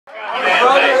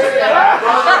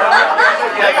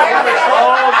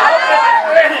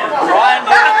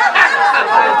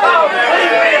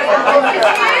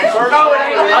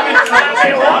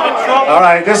All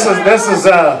right, this is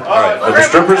all right, are the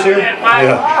strippers here?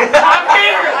 Yeah.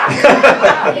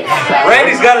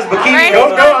 Randy's got his bikini.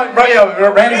 Go on, bro. Yeah,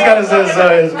 Randy's got his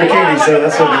bikini, so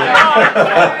that's what.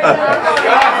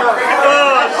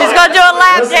 He's gonna do a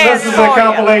lap dance. This is a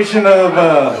compilation of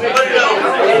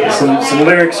some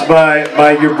lyrics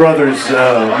by your brothers,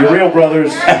 your real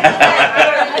brothers,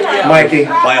 Mikey.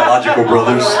 Biological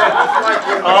brothers.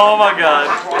 Oh my God.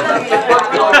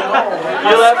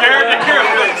 I'm scared to hear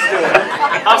this.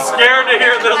 I'm scared to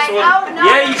hear this one.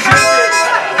 Yeah, you should be.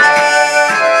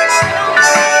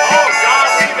 Oh God,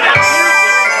 we even have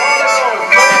music.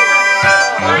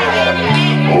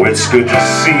 Oh, it's good to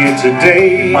see you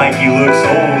today. Mikey looks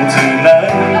old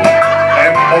tonight.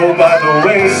 And oh, by the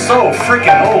way, So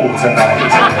freaking old tonight.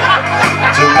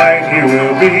 tonight he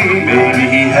will be. Maybe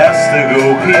he has to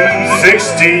go pee.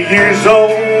 60 years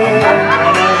old.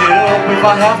 If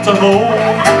I have to hold,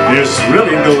 There's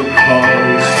really no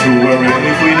cause to worry.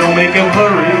 if we don't make him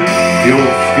hurry, You'll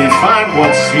be fine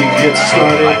once he gets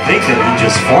started. I think that he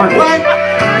just farted.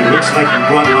 It looks like you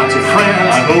brought lots of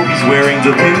friends. I hope he's wearing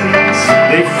the pins.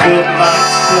 They filled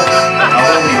lots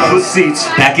of seats.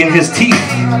 Back in his teeth.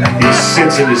 He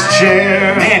sits in his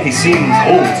chair. Man, he seems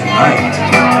old tonight.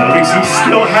 At least he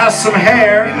still has some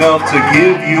hair. Enough to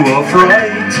give you a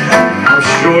fright. I'm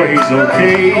sure he's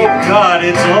okay. Oh God,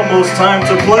 it's almost time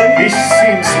to play. He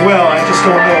seems well, I just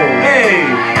don't know. Hey,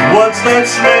 what's that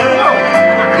smell?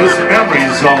 His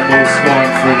memory's almost gone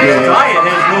for good. Diet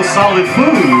has no solid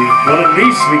food. Well, at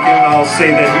least we can all say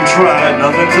that he Had tried.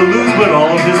 nothing to lose but all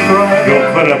of his pride. Go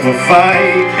put up a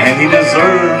fight. And he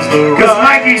deserves the Cause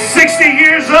right. Mikey's 60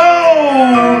 years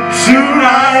old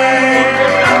tonight.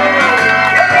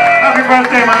 Happy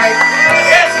birthday, Mike.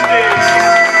 Yes, it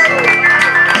is.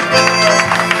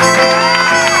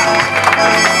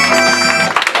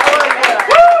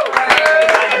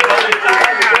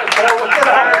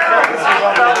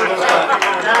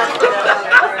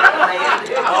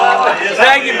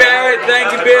 Thank you, Barrett.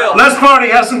 Thank you, Bill. Let's party,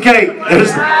 have some cake.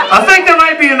 I think there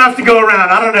might be enough to go around.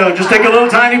 I don't know. Just take a little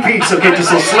tiny piece, okay? Just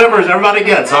some slivers everybody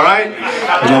gets, all right?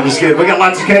 And I'm just kidding. We got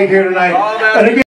lots of cake here tonight. And again,